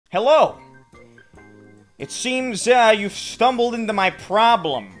Hello. It seems you've stumbled into my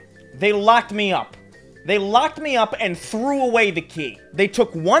problem. They locked me up. They locked me up and threw away the key. They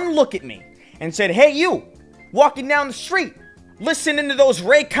took one look at me and said, "Hey, you, walking down the street, listening to those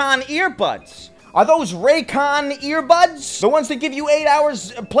Raycon earbuds. Are those Raycon earbuds the ones that give you 8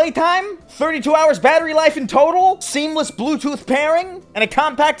 hours playtime, 32 hours battery life in total, seamless Bluetooth pairing, and a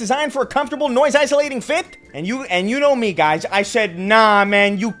compact design for a comfortable noise-isolating fit?" And you know me, guys. I said, "Nah,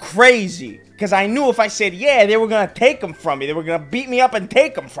 man, you crazy." Because I knew if I said yeah, they were going to take them from me. They were going to beat me up and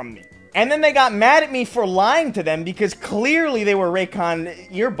take them from me. And then they got mad at me for lying to them because clearly they were Raycon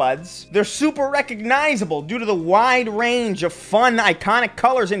earbuds. They're super recognizable due to the wide range of fun, iconic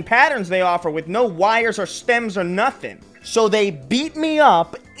colors and patterns they offer with no wires or stems or nothing. So they beat me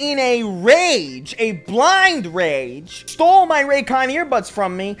up in a rage, a blind rage, stole my Raycon earbuds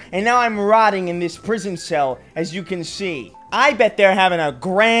from me, and now I'm rotting in this prison cell, as you can see. I bet they're having a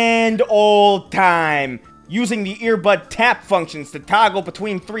grand old time using the earbud tap functions to toggle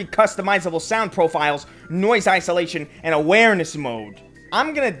between 3 customizable sound profiles, noise isolation, and awareness mode.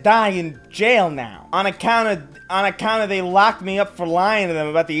 I'm gonna die in jail now on account of they locked me up for lying to them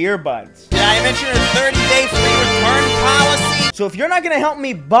about the earbuds. Did I mention a 30-day free return policy? So if you're not gonna help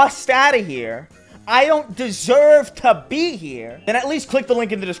me bust out of here, I don't deserve to be here, then at least click the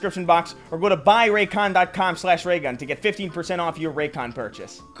link in the description box or go to buyraycon.com/raygun to get 15% off your Raycon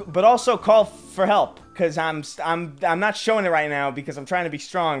purchase. But also call for help, because I'm not showing it right now because I'm trying to be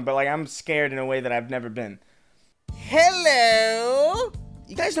strong, but like I'm scared in a way that I've never been. Hello?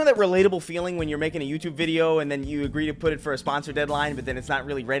 You guys know that relatable feeling when you're making a YouTube video and then you agree to put it for a sponsor deadline, but then it's not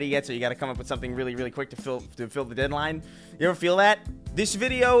really ready yet, so you gotta come up with something really quick to fill the deadline? You ever feel that? This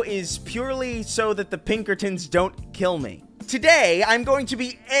video is purely so that the Pinkertons don't kill me. Today, I'm going to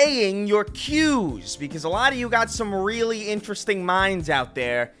be A-ing your cues, because a lot of you got some really interesting minds out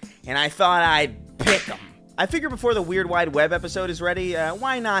there, and I thought I'd pick them. I figure before the Weird Wide Web episode is ready,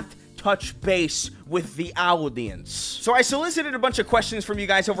 why not touch base with the audience? So I solicited a bunch of questions from you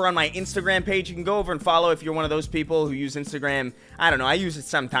guys over on my Instagram page. You can go over and follow if you're one of those people who use Instagram. I don't know, I use it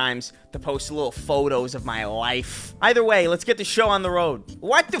sometimes to post little photos of my life. Either way, let's get the show on the road.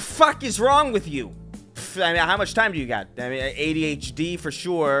 What the fuck is wrong with you? I mean, how much time do you got? I mean, ADHD for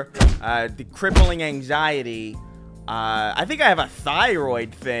sure, the crippling anxiety. I think I have a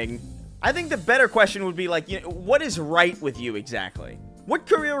thyroid thing. I think the better question would be like, you know, what is right with you exactly? What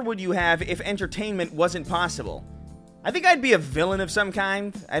career would you have if entertainment wasn't possible? I think I'd be a villain of some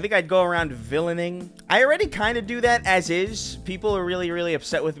kind. I think I'd go around villaining. I already kind of do that as is. People are really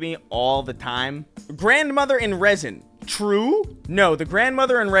upset with me all the time. Grandmother in resin. True? No, the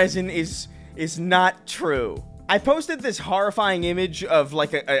grandmother in resin is not true. I posted this horrifying image of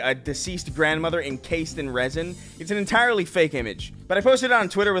like a deceased grandmother encased in resin. It's an entirely fake image, but I posted it on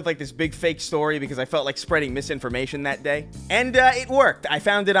Twitter with like this big fake story because I felt like spreading misinformation that day. And it worked. I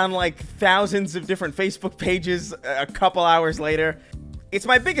found it on like thousands of different Facebook pages a couple hours later. It's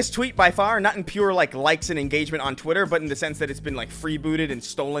my biggest tweet by far, not in pure like likes and engagement on Twitter, but in the sense that it's been like freebooted and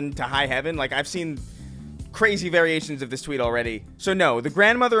stolen to high heaven. Like I've seen crazy variations of this tweet already. So no, the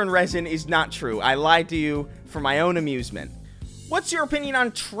grandmother in resin is not true. I lied to you for my own amusement. What's your opinion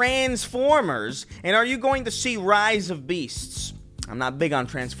on Transformers, and are you going to see Rise of Beasts? I'm not big on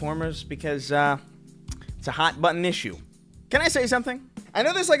Transformers because it's a hot button issue. Can I say something? I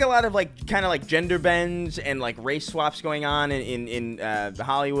know there's like a lot of like kind of like gender bends and like race swaps going on in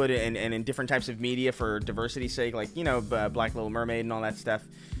Hollywood and in different types of media for diversity's sake, like, you know, Black Little Mermaid and all that stuff,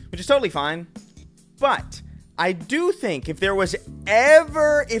 which is totally fine. But I do think if there was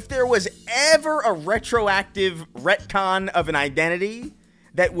ever a retroactive retcon of an identity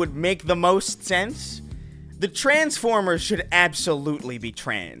that would make the most sense, the Transformers should absolutely be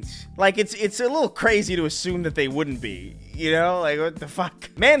trans. Like, it's a little crazy to assume that they wouldn't be, you know? Like, what the fuck?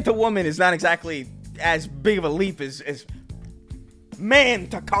 Man to woman is not exactly as big of a leap as man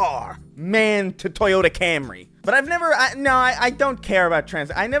to car, man to Toyota Camry. But I've never, I don't care about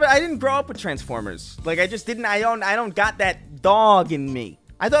I didn't grow up with Transformers. Like, I just didn't, I don't got that dog in me.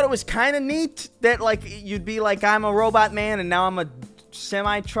 I thought it was kind of neat that, like, you'd be like, I'm a robot man and now I'm a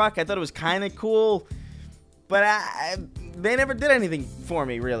semi-truck. I thought it was kind of cool. But they never did anything for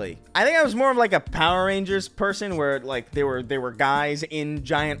me, really. I think I was more of like a Power Rangers person where, like, they were guys in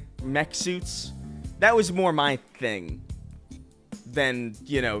giant mech suits. That was more my thing than,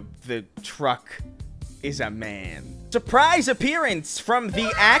 you know, the truck is a man. Surprise appearance from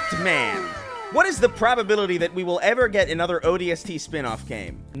the Act Man. What is the probability that we will ever get another ODST spin-off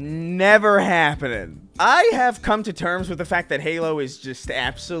game? Never happening. I have come to terms with the fact that Halo is just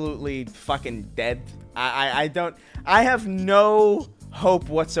absolutely fucking dead. I have no hope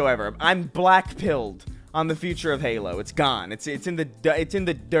whatsoever. I'm black-pilled on the future of Halo. It's gone. It's in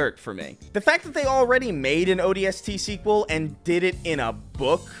the dirt for me. The fact that they already made an ODST sequel and did it in a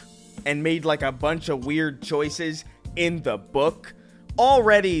book and made like a bunch of weird choices in the book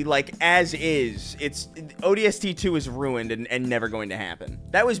already, like, as is, it's ODST 2 is ruined and never going to happen.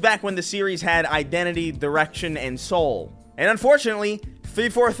 That was back when the series had identity, direction, and soul. And unfortunately,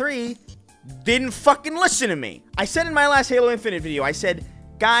 343 didn't fucking listen to me. I said in my last Halo Infinite video, I said,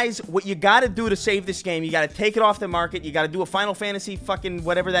 guys, what you gotta do to save this game, you gotta take it off the market, you gotta do a Final Fantasy fucking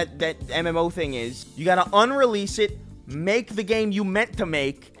whatever that MMO thing is, you gotta unrelease it, make the game you meant to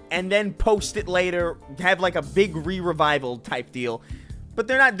make, and then post it later, have like a big re-revival type deal. But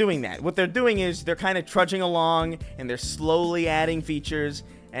they're not doing that. What they're doing is they're kind of trudging along, and they're slowly adding features,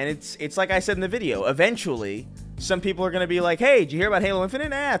 and it's like I said in the video, eventually, some people are gonna be like, hey, did you hear about Halo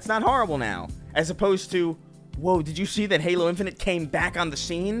Infinite? It's not horrible now. As opposed to, whoa, did you see that Halo Infinite came back on the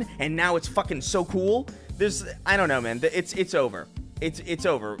scene, and now it's fucking so cool? I don't know, man, it's over. It's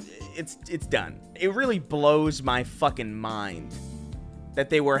over. It's done. It really blows my fucking mind that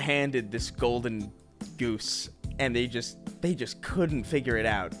they were handed this golden goose and they just couldn't figure it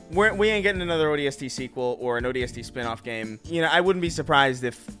out. We ain't getting another ODST sequel or an ODST spin-off game. You know, I wouldn't be surprised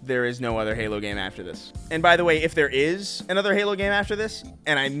if there is no other Halo game after this. And by the way, if there is another Halo game after this,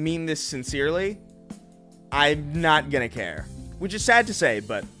 and I mean this sincerely, I'm not gonna care. Which is sad to say,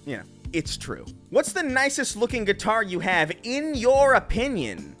 but, you know, it's true. What's the nicest looking guitar you have, in your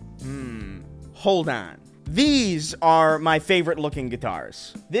opinion? Hold on. These are my favorite looking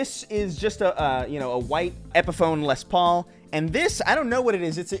guitars. This is just a white Epiphone Les Paul. And this, I don't know what it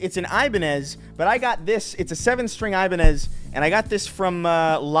is. It's an Ibanez, but I got this. It's a 7-string Ibanez, and I got this from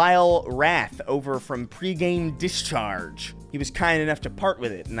Lyle Rath over from Pre-Game Discharge. He was kind enough to part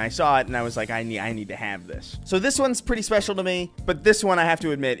with it, and I saw it, and I was like, I need to have this. So this one's pretty special to me, but this one, I have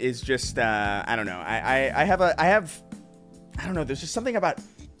to admit, is just, I don't know. I don't know, there's just something about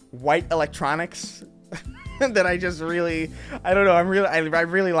white electronics that I just really, I don't know, I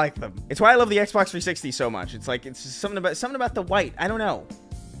really like them. It's why I love the Xbox 360 so much. It's like, it's just something about the white. I don't know.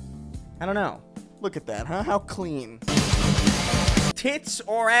 Look at that, huh? How clean. Tits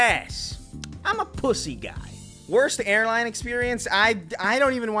or ass? I'm a pussy guy. Worst airline experience? I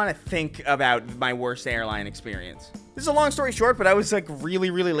don't even want to think about my worst airline experience. This is a long story short, but I was like really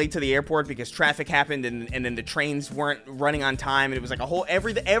late to the airport because traffic happened and then the trains weren't running on time, and it was like a whole,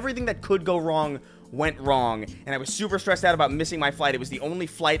 everything that could go wrong went wrong, and I was super stressed out about missing my flight. It was the only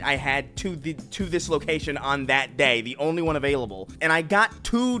flight I had to this location on that day, the only one available. And I got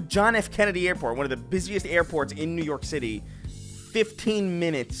to John F. Kennedy Airport, one of the busiest airports in New York City, 15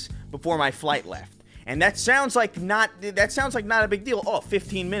 minutes before my flight left. And that sounds like not a big deal. Oh,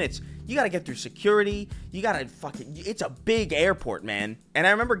 15 minutes. You gotta get through security. You gotta it's a big airport, man. And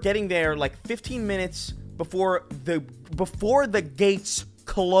I remember getting there like 15 minutes before the gates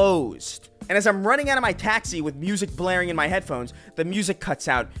closed. And as I'm running out of my taxi with music blaring in my headphones, the music cuts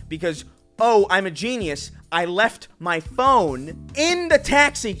out because, oh, I'm a genius. I left my phone in the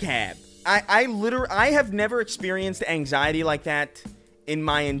taxi cab. I have never experienced anxiety like that in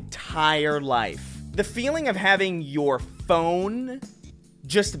my entire life. The feeling of having your phone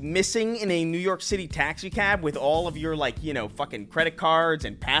just missing in a New York City taxi cab with all of your, like, you know, fucking credit cards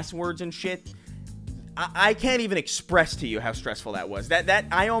and passwords and shit. I can't even express to you how stressful that was. That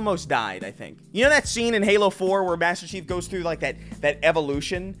I almost died, I think. You know that scene in Halo 4 where Master Chief goes through, like, that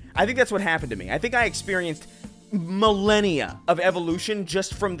evolution? I think that's what happened to me. I think I experienced millennia of evolution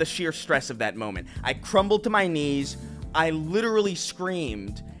just from the sheer stress of that moment. I crumbled to my knees. I literally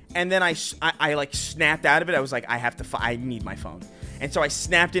screamed. And then I like snapped out of it. I was like, I need my phone. And so I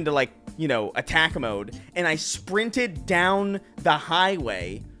snapped into, like, you know, attack mode, and I sprinted down the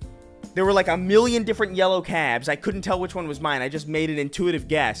highway. There were like a million different yellow cabs. I couldn't tell which one was mine. I just made an intuitive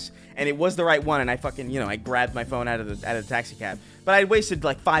guess, and it was the right one, and I fucking, you know, I grabbed my phone out of the taxi cab. But I'd wasted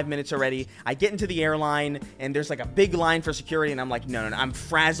like 5 minutes already. I get into the airline, and there's like a big line for security, and I'm like, no, I'm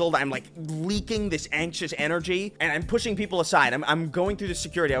frazzled. I'm like leaking this anxious energy, and I'm pushing people aside. I'm going through the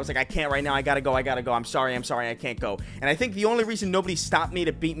security. I was like, I can't right now. I gotta go. I'm sorry, I can't go. And I think the only reason nobody stopped me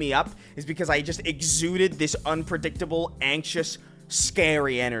to beat me up is because I just exuded this unpredictable, anxious,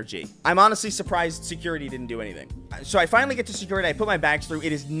 scary energy. I'm honestly surprised security didn't do anything. So I finally get to security. I put my bags through.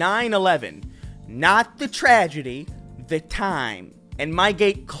 It is 9/11. Not the tragedy, the time. and my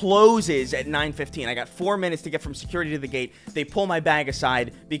gate closes at 9:15. I got 4 minutes to get from security to the gate. They pull my bag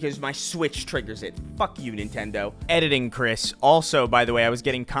aside because my Switch triggers it. Fuck you, Nintendo. Editing, Chris. Also, by the way, I was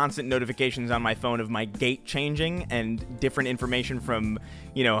getting constant notifications on my phone of my gate changing and different information from,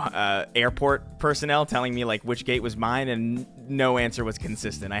 you know, airport personnel telling me, like, which gate was mine, and no answer was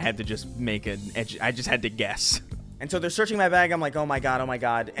consistent. I had to just I just had to guess. And so they're searching my bag. I'm like, oh my God, oh my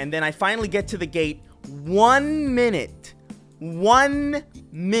God. And then I finally get to the gate 1 minute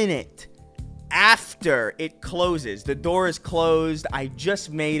after it closes. The door is closed. I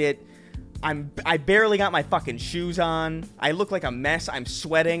just made it. I barely got my fucking shoes on. I look like a mess. I'm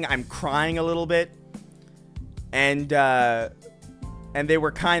sweating. I'm crying a little bit. And they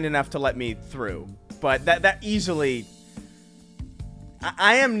were kind enough to let me through. But that easily...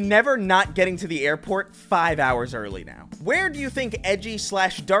 I am never not getting to the airport 5 hours early now. Where do you think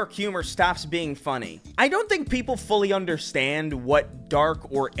edgy/dark humor stops being funny? I don't think people fully understand what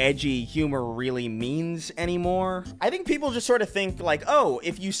dark or edgy humor really means anymore. I think people just sort of think like, oh,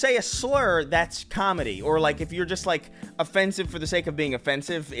 if you say a slur, that's comedy. Or like if you're just like offensive for the sake of being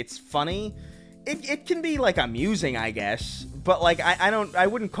offensive, it's funny. It can be like amusing, I guess, but like I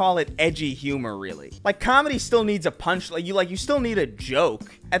wouldn't call it edgy humor really. Like comedy still needs a punch, you still need a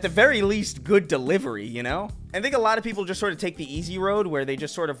joke. At the very least, good delivery, you know? I think a lot of people just sort of take the easy road where they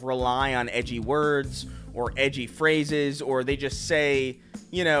just sort of rely on edgy words or edgy phrases, or they just say,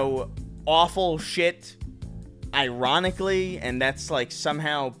 you know, awful shit ironically, and that's like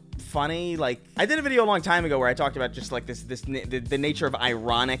somehow funny. Like I did a video a long time ago where I talked about just like the nature of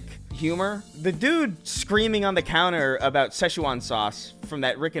ironic humor. The dude screaming on the counter about Szechuan sauce from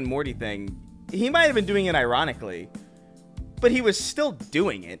that Rick and Morty thing, he might have been doing it ironically, but he was still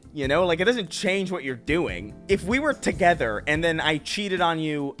doing it, you know? Like it doesn't change what you're doing. If we were together and then I cheated on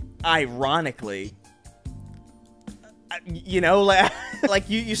you ironically, you know, like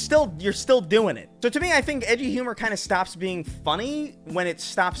you're still doing it. So to me, I think edgy humor kind of stops being funny when it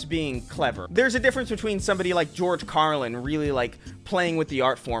stops being clever. There's a difference between somebody like George Carlin really like playing with the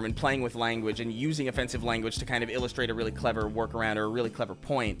art form and playing with language and using offensive language to kind of illustrate a really clever workaround or a really clever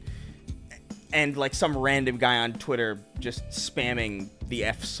point, and like some random guy on Twitter just spamming the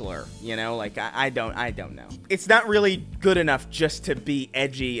F slur, you know? Like I don't know. It's not really good enough just to be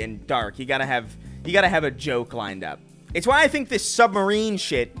edgy and dark. You gotta have a joke lined up. It's why I think this submarine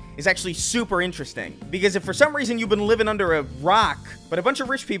shit is actually super interesting. Because if for some reason you've been living under a rock, but a bunch of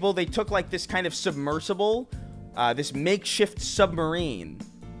rich people, they took like this kind of submersible, this makeshift submarine.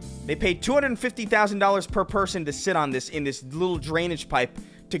 They paid $250,000 per person to sit on this in this little drainage pipe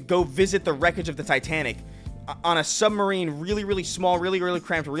to go visit the wreckage of the Titanic on a submarine, really, really small, really, really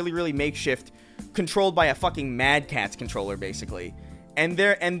cramped, really, really makeshift, controlled by a fucking Mad Catz controller, basically. And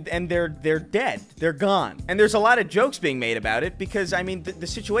they're dead. They're gone. And there's a lot of jokes being made about it because, I mean, the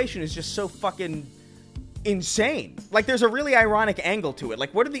situation is just so fucking insane. Like, there's a really ironic angle to it.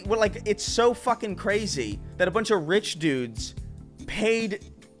 Like, like, it's so fucking crazy that a bunch of rich dudes paid,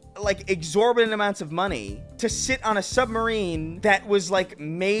 like, exorbitant amounts of money to sit on a submarine that was, like,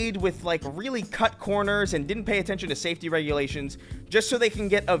 made with, like, really cut corners and didn't pay attention to safety regulations just so they can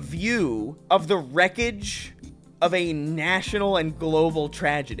get a view of the wreckage of a national and global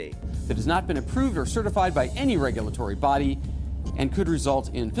tragedy that has not been approved or certified by any regulatory body and could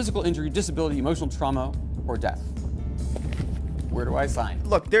result in physical injury, disability, emotional trauma, or death. Where do I sign?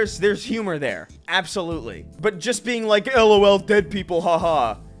 Look, there's humor there. Absolutely. But just being like, LOL, dead people,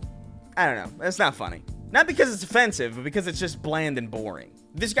 haha. I don't know. That's not funny. Not because it's offensive, but because it's just bland and boring.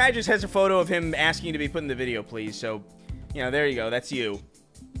 This guy just has a photo of him asking you to be put in the video, please. So, you know, there you go. That's you.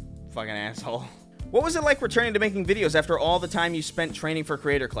 Fucking asshole. What was it like returning to making videos after all the time you spent training for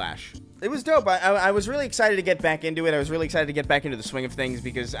Creator Clash? It was dope. I was really excited to get back into it. I was really excited to get back into the swing of things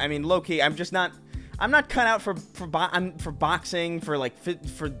because, I mean, low-key, I'm not cut out for boxing,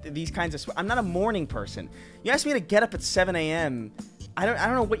 for these kinds of... I'm not a morning person. You asked me to get up at 7 a.m., I don't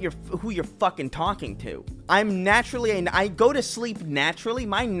know who you're fucking talking to. I go to sleep naturally.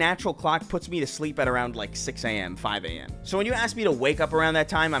 My natural clock puts me to sleep at around like 6 a.m., 5 a.m. So when you ask me to wake up around that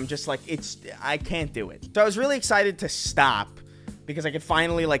time, I'm just like, I can't do it. So I was really excited to stop because I could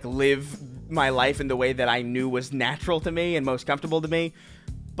finally like live my life in the way that I knew was natural to me and most comfortable to me.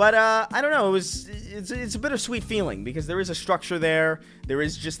 But, I don't know, it's a bittersweet feeling, because there is a structure there, there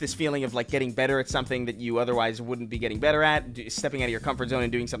is just this feeling of, like, getting better at something that you otherwise wouldn't be getting better at, stepping out of your comfort zone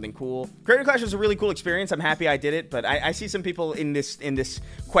and doing something cool. Creator Clash was a really cool experience, I'm happy I did it, but I see some people in this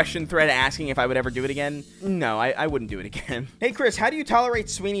question thread asking if I would ever do it again. No, I wouldn't do it again. Hey, Chris, how do you tolerate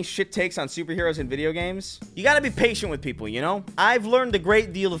Sweeney's shit takes on superheroes in video games? You gotta be patient with people, you know? I've learned a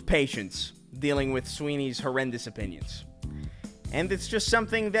great deal of patience dealing with Sweeney's horrendous opinions. And it's just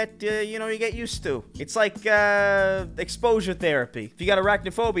something that, you know, you get used to. It's like exposure therapy. If you got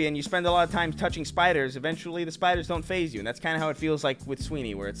arachnophobia and you spend a lot of time touching spiders, eventually the spiders don't faze you. And that's kind of how it feels like with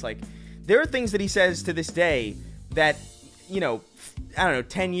Sweeney, where it's like, there are things that he says to this day that, you know, I don't know,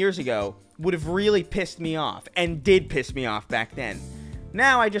 10 years ago would have really pissed me off, and did piss me off back then.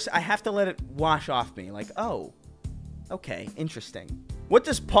 Now I have to let it wash off me. Like, oh, okay, interesting. What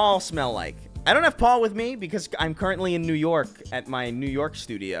does Paul smell like? I don't have Paul with me because I'm currently in New York at my New York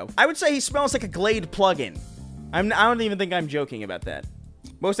studio. I would say he smells like a Glade plugin. I don't even think I'm joking about that.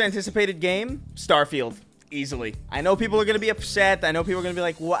 Most anticipated game? Starfield. Easily. I know people are going to be upset. I know people are going to be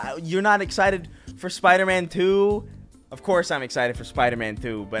like, wow, you're not excited for Spider-Man 2? Of course I'm excited for Spider-Man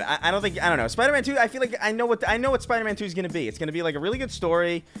 2, but I don't know. Spider-Man 2, I feel like I know what Spider-Man 2 is going to be. It's going to be like a really good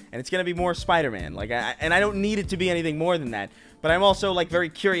story, and it's going to be more Spider-Man. Like, and I don't need it to be anything more than that. But I'm also, like, very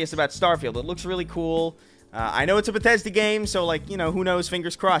curious about Starfield. It looks really cool. I know it's a Bethesda game, so, like, you know, who knows?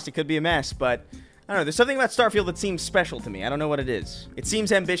 Fingers crossed. It could be a mess, but I don't know. There's something about Starfield that seems special to me. I don't know what it is. It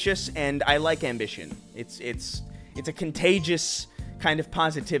seems ambitious, and I like ambition. It's a contagious kind of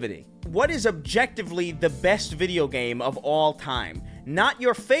positivity. What is objectively the best video game of all time? Not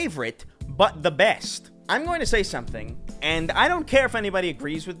your favorite, but the best. I'm going to say something, and I don't care if anybody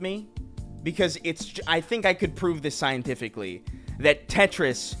agrees with me, because I think I could prove this scientifically, that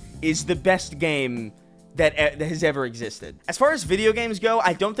Tetris is the best game that has ever existed. As far as video games go,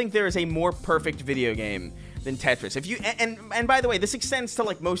 I don't think there is a more perfect video game than Tetris. If you and by the way, this extends to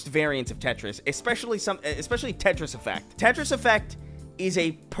like most variants of Tetris, especially Tetris Effect. Tetris Effect is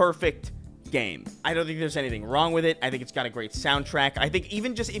a perfect game. I don't think there's anything wrong with it. I think it's got a great soundtrack. I think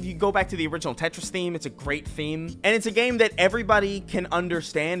even just if you go back to the original Tetris theme, it's a great theme. And it's a game that everybody can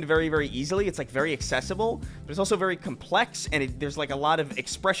understand very, very easily. It's like very accessible, but it's also very complex, and there's like a lot of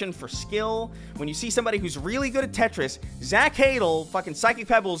expression for skill. When you see somebody who's really good at Tetris, Zach Hadel, fucking Psychic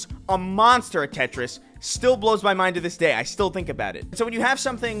Pebbles, a monster at Tetris, still blows my mind to this day. I still think about it. So when you have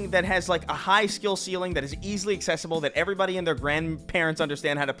something that has like a high skill ceiling, that is easily accessible, that everybody and their grandparents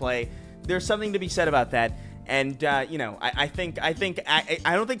understand how to play, there's something to be said about that. And you know, I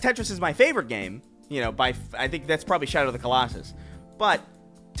don't think Tetris is my favorite game. You know, I think that's probably Shadow of the Colossus. But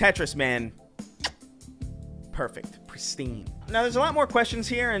Tetris, man, perfect, pristine. Now there's a lot more questions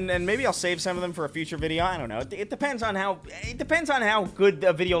here, and maybe I'll save some of them for a future video. I don't know. It depends on how good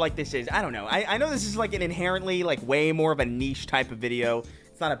a video like this is. I don't know. I know this is like an inherently like way more of a niche type of video.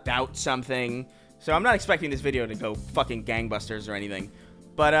 It's not about something, so I'm not expecting this video to go fucking gangbusters or anything.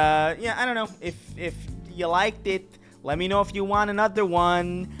 But yeah, I don't know. If you liked it, let me know if you want another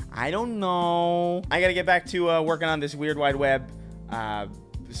one. I don't know. I gotta get back to working on this Weird Wide Web,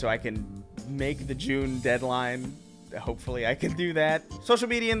 so I can make the June deadline. Hopefully I can do that. Social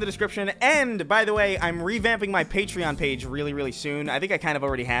media in the description. And by the way, I'm revamping my Patreon page really, really soon. I think I kind of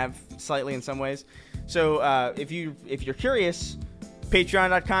already have slightly in some ways. So if you're curious,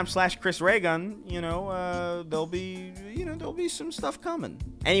 patreon.com/ChrisRaygun, you know, there'll be some stuff coming.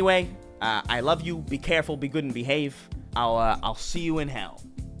 Anyway, I love you. Be careful, be good, and behave. I'll see you in hell.